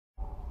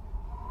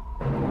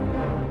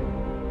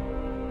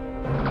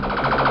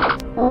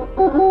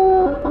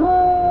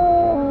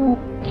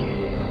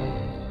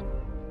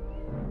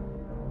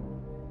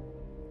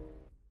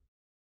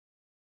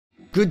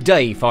Good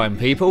day, fine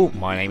people.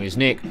 My name is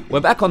Nick.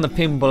 We're back on the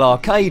Pinball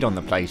Arcade on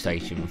the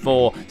PlayStation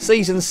 4,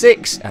 Season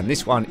 6, and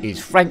this one is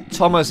Frank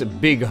Thomas'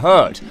 Big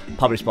Hurt,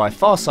 published by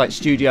Farsight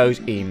Studios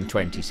in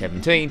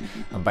 2017,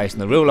 and based on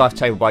the real-life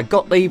table by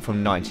Gottlieb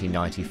from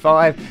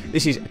 1995.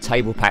 This is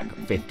Table Pack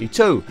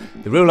 52.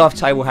 The real-life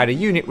table had a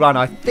unit run,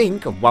 I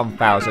think, of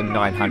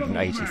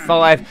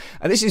 1,985,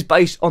 and this is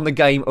based on the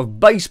game of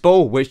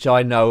baseball, which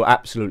I know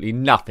absolutely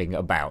nothing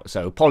about.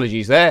 So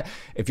apologies there.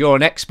 If you're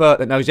an expert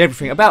that knows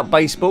everything about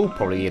baseball,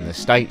 probably in the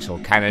States or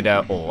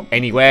Canada or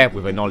anywhere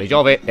with a knowledge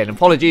of it, then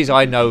apologies,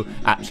 I know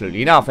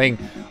absolutely nothing.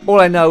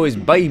 All I know is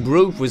Babe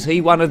Ruth, was he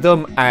one of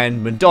them,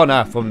 and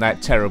Madonna from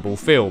that terrible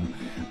film.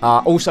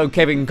 Also,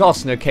 Kevin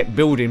Costner kept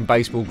building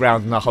baseball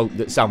grounds in the hope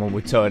that someone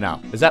would turn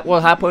up. Is that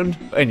what happened?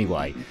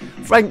 Anyway,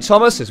 Frank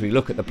Thomas, as we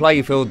look at the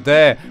playfield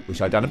there,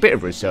 which I've done a bit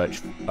of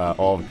research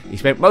of, he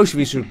spent most of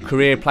his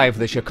career playing for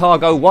the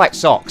Chicago White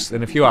Sox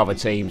and a few other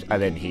teams,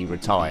 and then he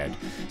retired.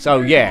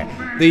 So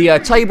yeah, the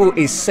table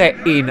is set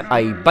in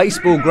a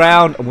baseball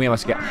ground, and we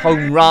must get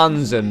home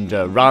runs and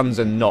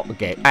not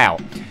get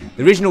out.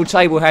 The original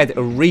table had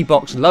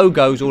Reebok's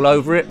logos all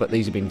over it, but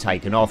these have been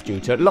taken off due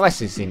to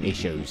licensing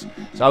issues.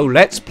 So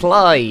let's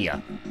play.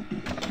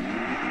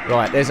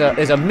 Right, there's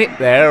a mitt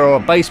there, or a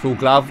baseball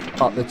glove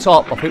at the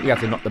top. I think we have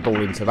to knock the ball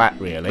into that,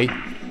 really.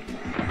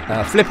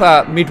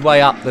 Flipper midway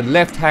up the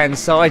left-hand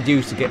side,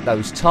 used to get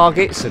those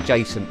targets.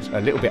 Adjacent,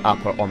 a little bit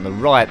upper on the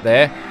right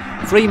there.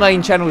 3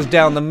 main channels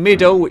down the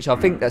middle, which I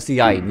think that's the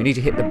aim. We need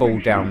to hit the ball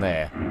down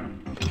there.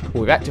 Oh,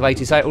 we've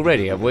activated that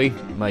already, have we?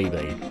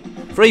 Maybe.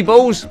 3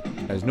 balls,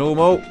 as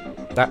normal.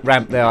 That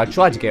ramp there, I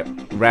tried to get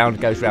round,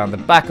 goes round the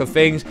back of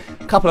things.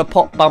 A couple of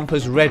pop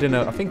bumpers, red and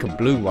I think a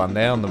blue one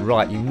there on the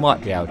right, you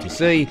might be able to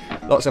see.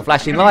 Lots of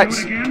flashing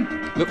lights.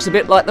 Looks a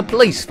bit like the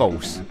police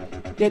force.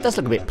 Yeah, it does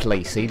look a bit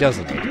policey,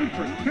 doesn't it?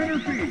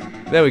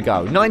 There we go.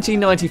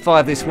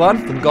 1995, this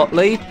one, from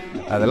Gottlieb.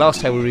 The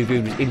last table we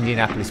reviewed was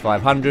Indianapolis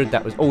 500.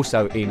 That was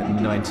also in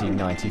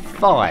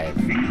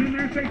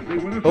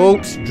 1995.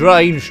 Oops,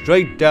 drain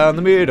straight down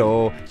the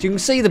middle. So you can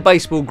see the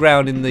baseball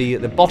ground in the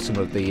bottom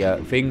of the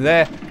thing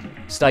there.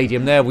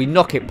 Stadium there. We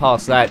knock it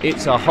past that.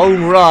 It's a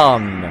home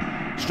run.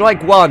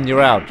 Strike 1,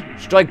 you're out.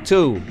 Strike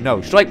 2.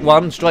 No, strike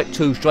 1, strike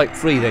 2, strike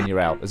 3, then you're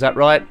out. Is that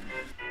right?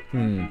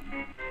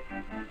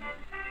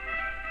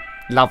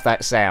 Love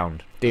that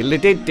sound.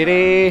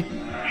 Diddly-did-diddy.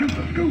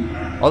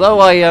 Although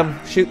I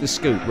shoot the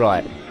scoop,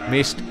 right,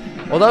 missed.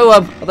 Although I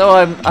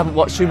haven't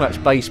watched too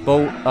much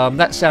baseball,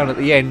 that sound at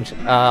the end,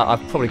 I've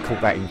probably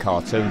caught that in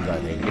cartoons, I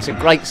think. It's a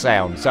great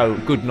sound, so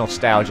good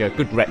nostalgia,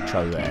 good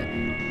retro there.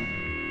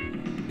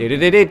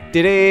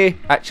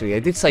 Actually, I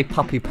did say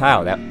Puppy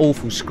Power, that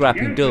awful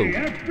scrappy dude.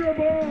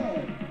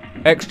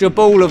 Extra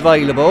ball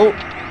available.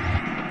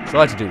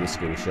 Try to do the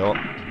skill shot.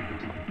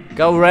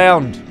 Go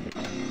round.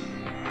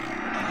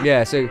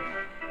 Yeah, so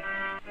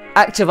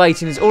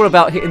activating is all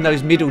about hitting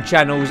those middle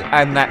channels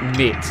and that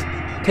mitt.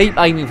 Keep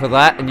aiming for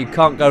that and you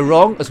can't go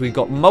wrong, as we've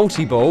got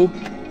multi-ball.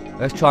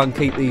 Let's try and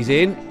keep these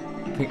in.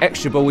 The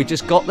extra ball we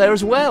just got there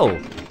as well.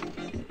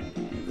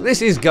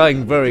 This is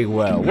going very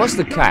well. What's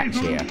the catch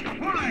here?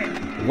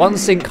 1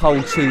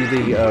 sinkhole to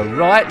the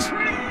right.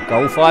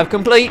 Goal 5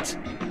 complete.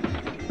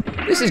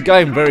 This is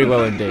going very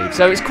well indeed.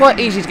 So it's quite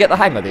easy to get the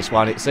hang of this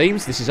one, it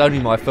seems. This is only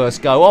my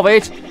first go of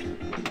it.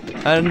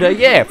 And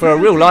yeah, for a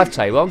real life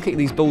table, I'm kicking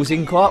these balls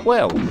in quite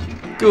well.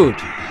 Good.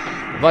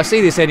 If I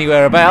see this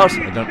anywhere about,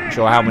 I'm not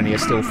sure how many are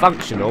still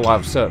functional,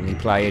 I've certainly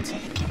played.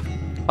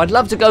 I'd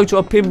love to go to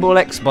a Pinball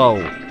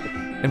Expo.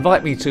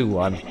 Invite me to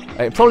one.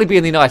 It'll probably be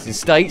in the United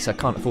States. I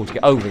can't afford to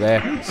get over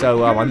there,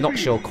 so I'm not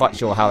quite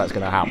sure how that's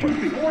going to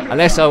happen.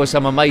 Unless I was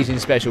some amazing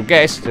special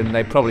guest, and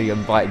they probably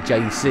invite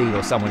JC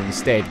or someone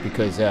instead,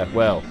 because,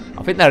 well,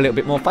 I think they're a little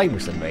bit more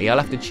famous than me. I'll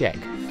have to check.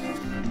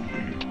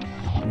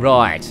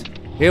 Right.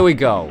 Here we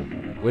go.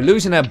 We're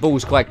losing our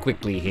balls quite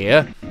quickly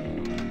here.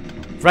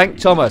 Frank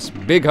Thomas,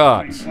 Big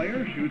Hearts.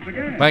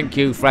 Thank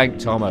you, Frank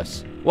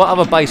Thomas. What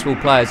other baseball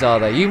players are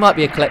there? You might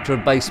be a collector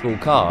of baseball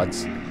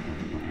cards.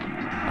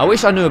 I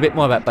wish I knew a bit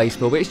more about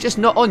baseball, but it's just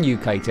not on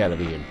UK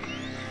television.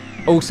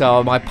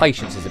 Also, my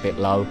patience is a bit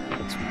low.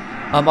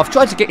 I've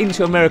tried to get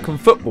into American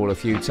football a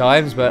few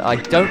times, but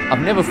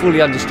I've never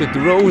fully understood the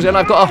rules, and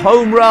I've got a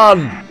home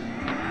run.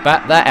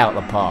 Bat that out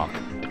the park.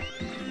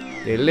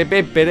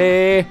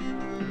 Diddly-bid-biddy.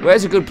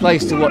 Where's a good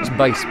place to watch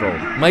baseball?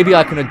 Maybe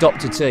I can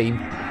adopt a team.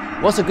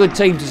 What's a good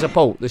team to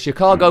support? The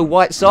Chicago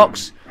White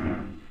Sox?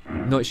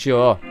 Not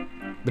sure.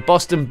 The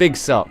Boston Big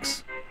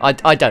Sox? I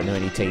don't know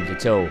any teams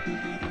at all.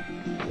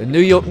 The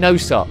New York No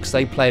Sox,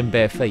 they play in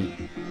bare feet.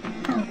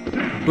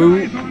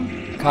 Boo.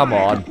 Come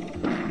on.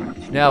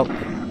 Now,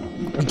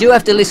 you do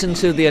have to listen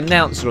to the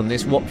announcer on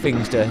this, what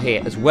things to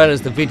hit, as well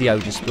as the video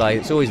display.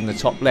 It's always in the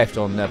top left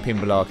on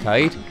Pinball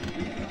Arcade.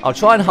 I'll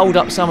try and hold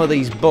up some of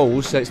these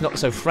balls so it's not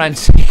so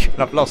frantic.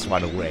 And I've lost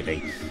one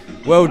already.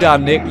 Well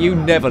done, Nick. You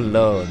never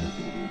learn.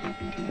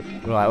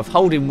 Right, I'm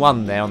holding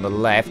one there on the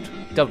left.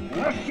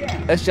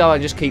 Let's try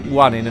and just keep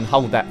one in and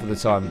hold that for the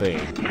time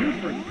being.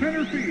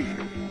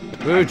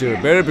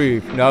 Better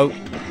beef. No.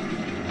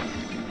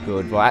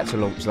 Good. Right, I had to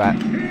launch that.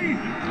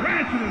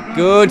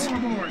 Good.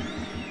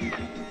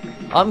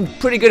 I'm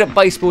pretty good at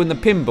baseball in the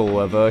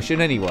pinball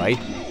version anyway.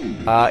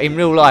 In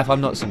real life,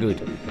 I'm not so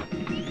good.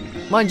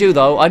 Mind you,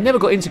 though, I never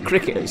got into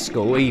cricket at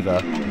school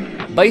either.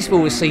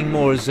 Baseball was seen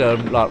more as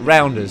like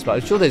rounders, but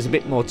I'm sure there's a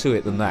bit more to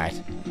it than that.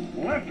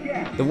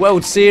 The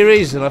World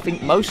Series, and I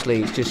think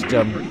mostly it's just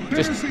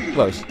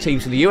well, it's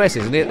teams from the US,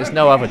 isn't it? There's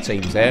no other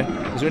teams there.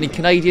 Is there any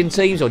Canadian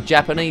teams or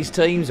Japanese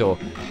teams or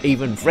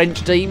even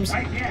French teams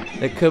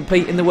that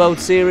compete in the World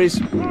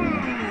Series?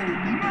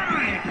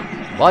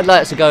 Well, I'd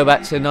like to go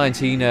back to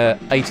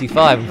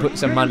 1985 and put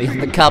some money on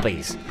the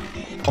Cubbies.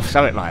 Or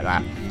something like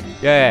that.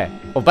 Yeah.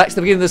 Or back to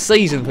the beginning of the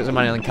season and put some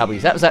money on the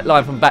Cubbies. That was that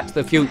line from Back to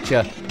the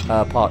Future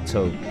Part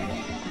 2.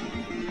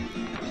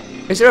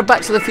 Is there a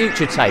Back to the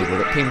Future table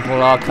that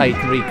Pinball Arcade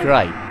can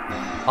recreate?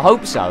 I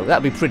hope so.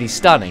 That'd be pretty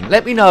stunning.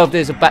 Let me know if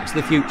there's a Back to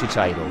the Future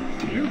table.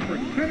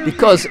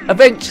 Because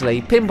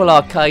eventually, Pinball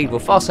Arcade, or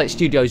Farsight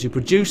Studios who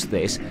produced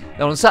this,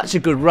 they're on such a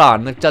good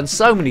run, they've done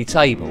so many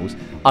tables,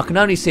 I can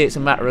only see it's a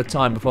matter of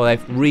time before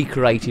they've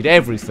recreated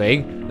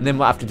everything, and then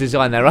we'll have to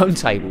design their own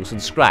tables from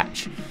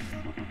scratch.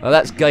 Well,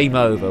 that's game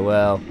over.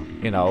 Well,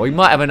 you know, we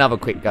might have another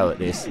quick go at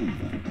this.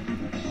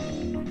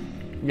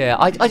 Yeah,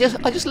 I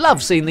just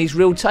love seeing these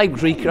real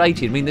tables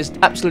recreated. I mean, there's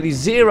absolutely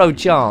zero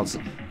chance,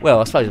 well,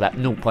 I suppose about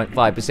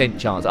 0.5%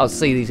 chance I'll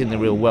see these in the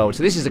real world.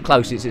 So this is the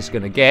closest it's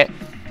going to get.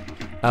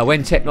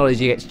 When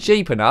technology gets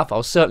cheap enough,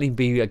 I'll certainly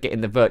be getting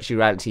the virtual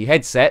reality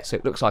headset, so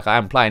it looks like I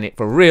am playing it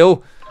for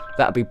real.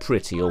 That'd be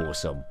pretty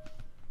awesome.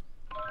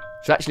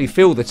 To actually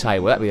feel the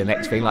table, that'd be the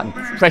next thing, like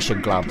pressure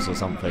gloves or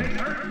something.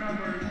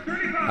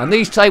 And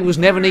these tables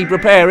never need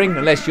repairing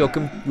unless your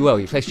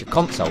unless your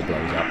console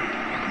blows up.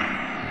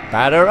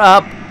 Batter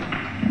up.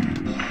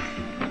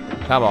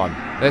 Come on,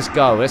 let's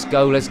go, let's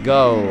go, let's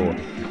go.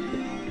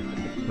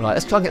 Right,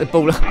 let's try and get the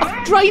ball.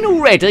 Oh, drain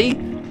already.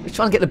 Let's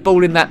try and get the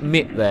ball in that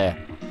mitt there.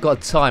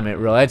 Got to time it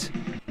right.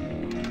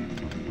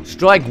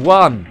 Strike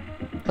one.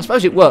 I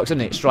suppose it works,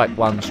 doesn't it? Strike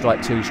one,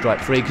 strike two,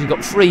 strike three. Because you've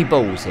got 3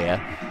 balls here.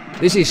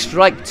 This is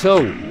strike 2.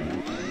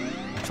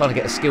 I'm trying to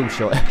get a skill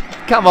shot.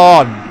 Come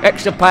on,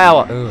 extra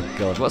power. Oh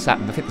god, what's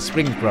happened? I think the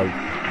spring's broke.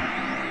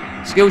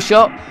 Skill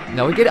shot.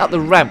 No, we get it up the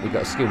ramp. We've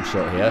got a skill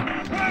shot here.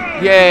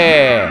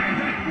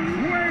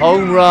 Yeah.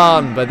 Home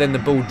run. But then the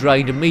ball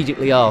drained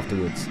immediately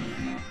afterwards.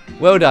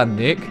 Well done,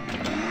 Nick.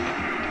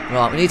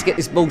 Right, we need to get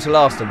this ball to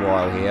last a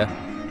while here.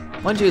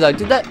 Mind you though,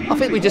 did that? I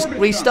think we just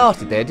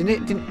restarted there,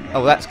 didn't it?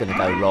 Oh, that's going to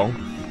go wrong.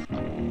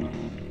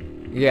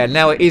 Yeah,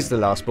 now it is the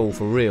last ball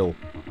for real.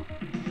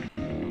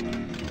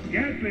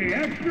 Get the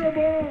extra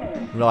ball.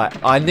 Right,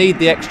 I need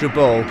the extra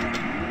ball.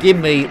 Give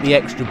me the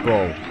extra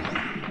ball.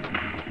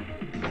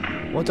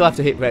 What do I have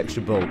to hit for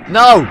extra ball?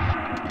 No!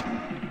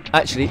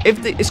 Actually,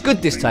 it's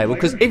good this table,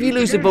 because if you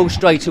lose the ball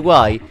straight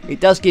away, it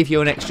does give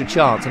you an extra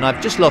chance, and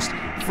I've just lost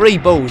 3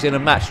 balls in a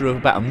matter of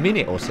about a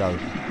minute or so.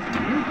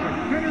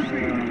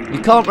 You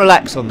can't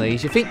relax on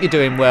these. You think you're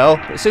doing well,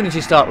 but as soon as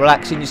you start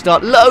relaxing, you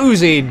start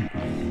losing.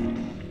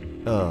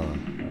 Oh.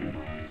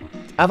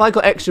 Have I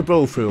got extra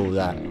ball through all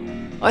that?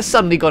 I've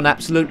suddenly gone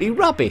absolutely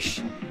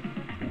rubbish.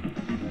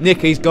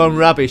 Nicky's gone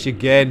rubbish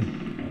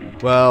again.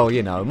 Well,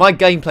 you know, my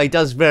gameplay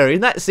does vary,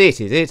 and that's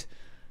it, is it?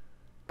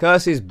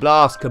 Curses,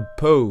 blast,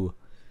 kapoo.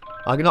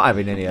 I'm not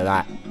having any of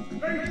that.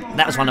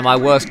 That was one of my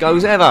worst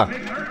goes ever.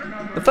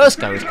 The first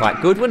go was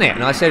quite good, wasn't it?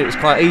 And I said it was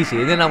quite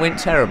easy, and then I went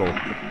terrible.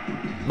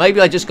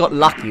 Maybe I just got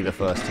lucky the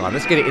first time.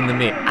 Let's get it in the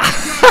mitt.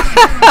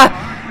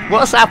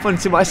 What's happened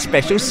to my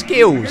special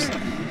skills?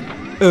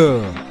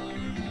 Ugh.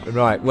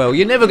 Right, well,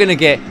 you're never gonna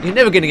get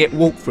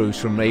walkthroughs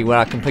from me where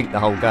I complete the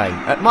whole game.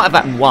 It might have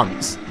happened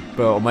once,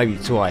 or maybe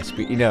twice,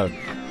 but you know,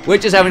 we're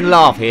just having a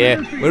laugh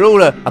here. We're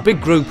all a big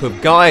group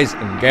of guys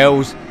and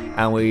girls,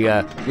 and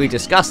we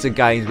discuss the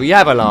games. We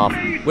have a laugh.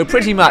 We're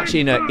pretty much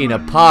in a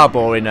pub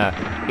or in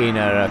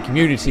a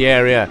community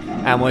area,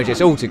 and we're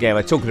just all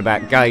together talking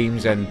about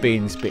games and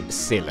being a bit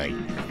silly.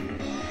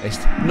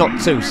 It's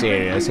not too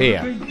serious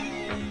here.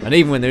 And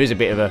even when there is a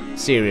bit of a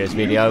serious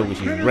video, which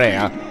is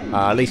rare,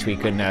 at least we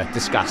can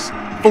discuss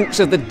thoughts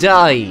of the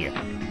day.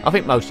 I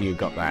think most of you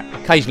got that.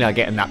 Occasionally I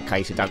get a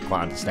nutcase who don't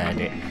quite understand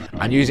it,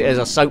 and use it as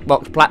a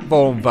soapbox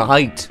platform for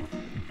hate.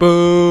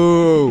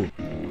 Boo!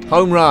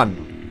 Home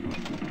run.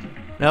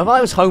 Now if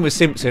I was Homer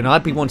Simpson,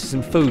 I'd be wanting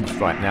some food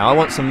right now. I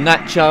want some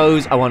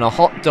nachos, I want a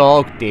hot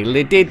dog,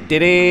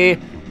 diddly-did-diddy.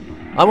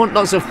 I want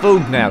lots of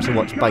food now to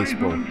watch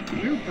baseball.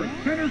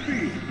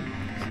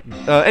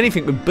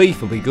 Anything with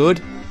beef will be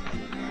good.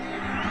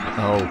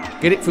 Oh,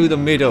 get it through the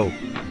middle.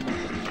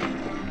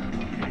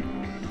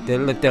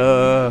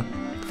 Da-da-da.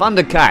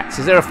 Thundercats.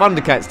 Is there a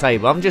Thundercats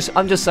table? I'm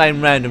just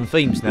saying random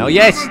themes now.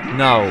 Yes.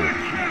 No.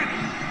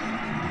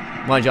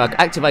 Mind you, I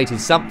activated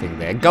something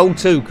there. Goal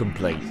 2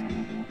 complete.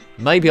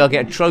 Maybe I'll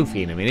get a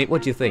trophy in a minute.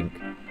 What do you think?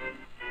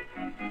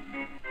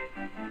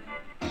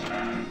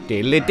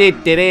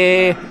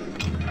 Diddly-did-diddy.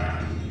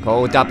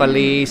 Call the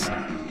police.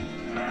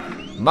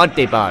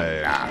 Muddy ball.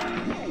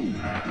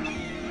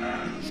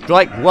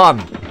 Strike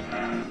 1.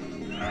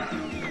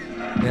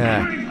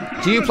 Yeah.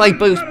 Do you play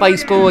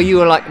baseball? Are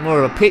you like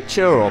more of a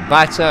pitcher or a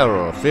batter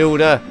or a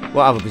fielder?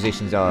 What other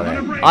positions are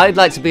there? I'd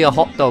like to be a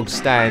hot dog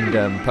stand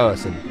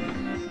person.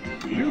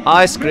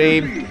 Ice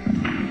cream.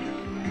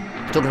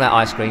 Talking about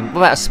ice cream, what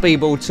about a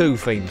Speedball 2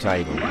 theme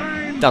table?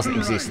 Doesn't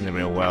exist in the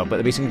real world, but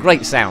there'll be some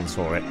great sounds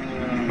for it.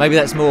 Maybe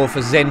that's more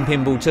for Zen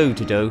Pinball 2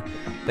 to do.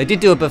 They did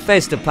do a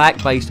Bethesda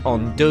pack based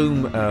on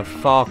Doom,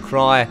 Far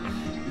Cry,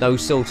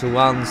 those sort of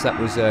ones. That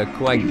was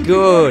quite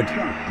good.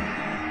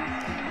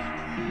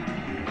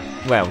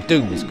 Well,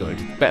 Doom was good,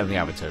 better than the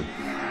other two.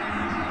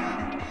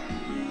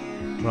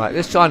 Right,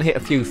 let's try and hit a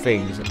few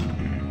things.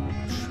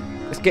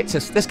 Let's get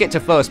to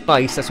first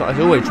base. That's what I was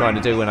always trying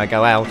to do when I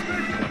go out.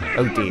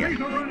 Oh dear.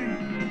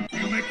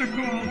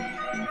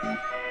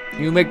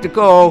 You make the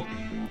call.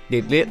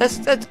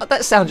 That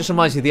sound just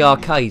reminds me of the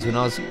arcades when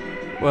I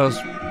was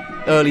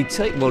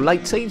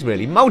late teens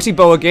really.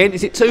 Multi-ball again.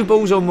 Is it 2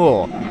 balls or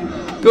more?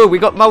 Good, we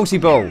got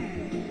multi-ball.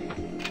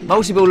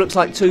 Multi-ball looks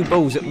like 2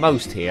 balls at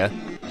most here.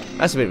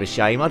 That's a bit of a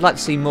shame. I'd like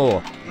to see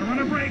more.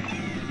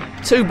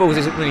 2 balls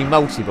isn't really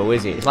multi-ball,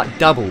 is it? It's like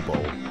double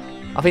ball.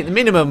 I think the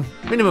minimum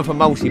for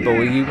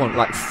multi-ball you want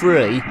like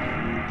 3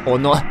 or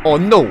not or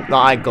 0 that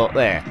I got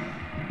there.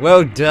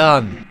 Well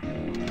done.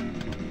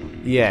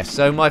 Yeah,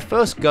 so my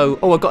first go.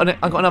 Oh, I got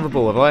another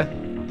ball, have I?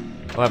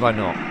 Or have I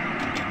not?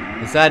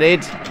 Is that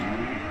it?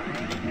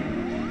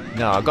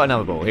 No, I've got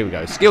another ball. Here we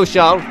go. Skill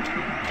shot.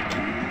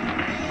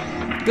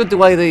 Good the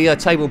way the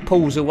table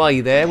pulls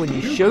away there when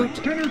you shoot.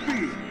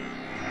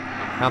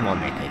 Come on,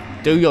 Nicky.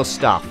 Do your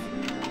stuff.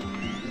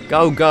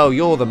 Go, go.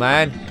 You're the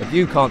man. If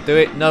you can't do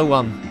it, no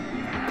one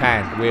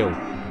can, will,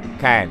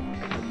 can.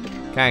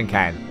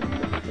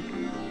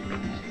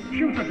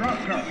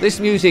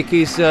 This music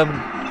is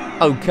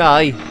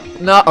okay.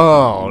 No,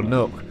 oh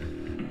look.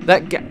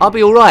 I'll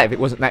be all right if it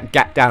wasn't that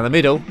gap down the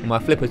middle. And my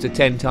flippers are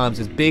 10 times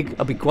as big.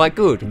 I'll be quite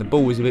good. And the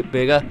ball was a bit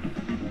bigger.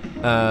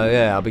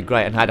 Yeah, I'll be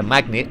great. And had a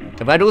magnet.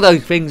 If I had all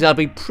those things, I'd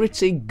be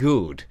pretty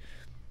good.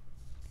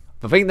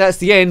 I think that's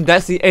the end.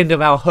 That's the end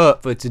of our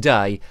hurt for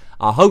today.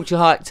 I hope you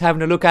liked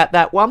having a look at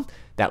that one.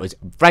 That was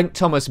Frank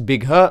Thomas'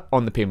 Big Hurt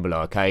on the Pinball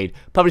Arcade,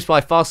 published by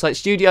Farsight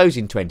Studios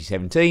in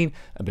 2017,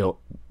 and built,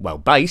 well,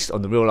 based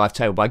on the real-life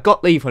table by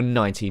Gottlieb from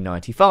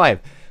 1995.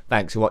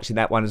 Thanks for watching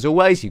that one as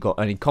always. If you've got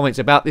any comments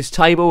about this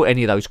table,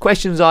 any of those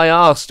questions I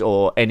asked,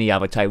 or any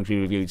other tables we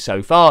reviewed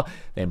so far,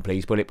 then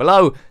please put it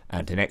below.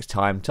 And until next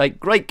time, take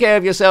great care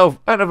of yourself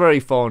and a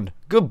very fond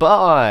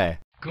goodbye.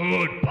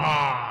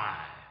 Goodbye.